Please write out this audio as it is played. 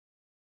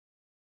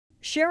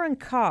Sharon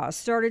Ka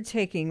started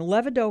taking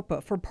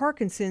levodopa for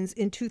Parkinson's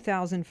in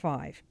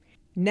 2005.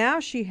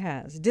 Now she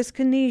has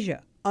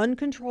dyskinesia,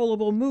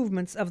 uncontrollable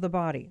movements of the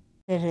body.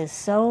 It is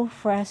so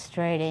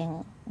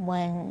frustrating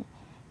when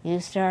you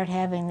start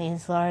having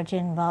these large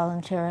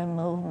involuntary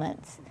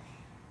movements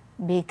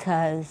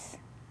because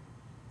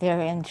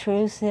they're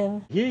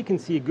intrusive. Here you can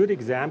see a good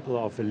example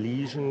of a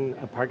lesion,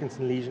 a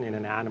Parkinson lesion in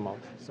an animal.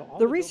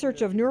 The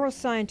research of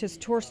neuroscientist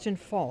Torsten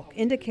Falk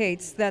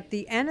indicates that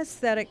the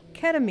anesthetic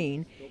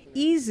ketamine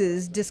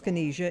eases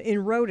dyskinesia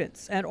in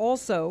rodents and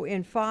also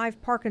in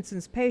 5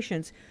 Parkinson's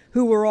patients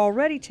who were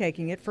already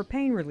taking it for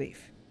pain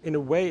relief. In a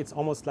way, it's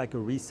almost like a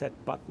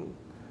reset button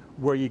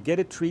where you get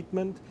a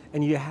treatment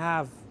and you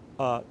have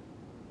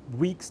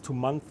weeks to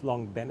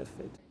month-long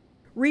benefit.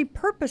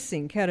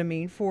 Repurposing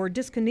ketamine for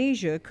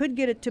dyskinesia could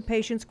get it to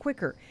patients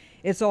quicker.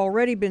 It's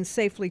already been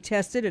safely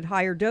tested at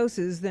higher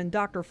doses than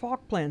Dr.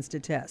 Falk plans to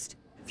test.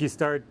 If you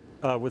start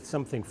with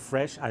something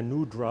fresh, a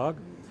new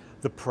drug,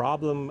 the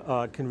problem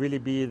can really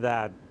be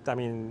that,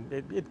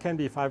 it can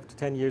be 5 to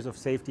 10 years of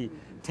safety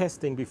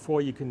testing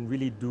before you can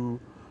really do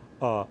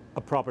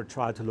a proper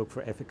trial to look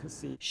for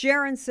efficacy.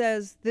 Sharon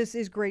says this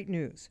is great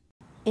news.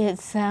 It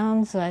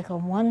sounds like a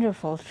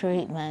wonderful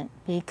treatment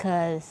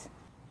because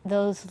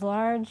those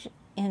large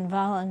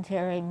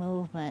involuntary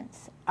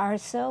movements are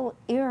so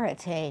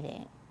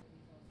irritating.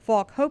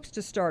 Falk hopes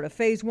to start a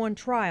phase 1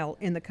 trial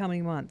in the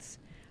coming months.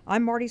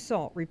 I'm Marty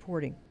Salt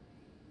reporting.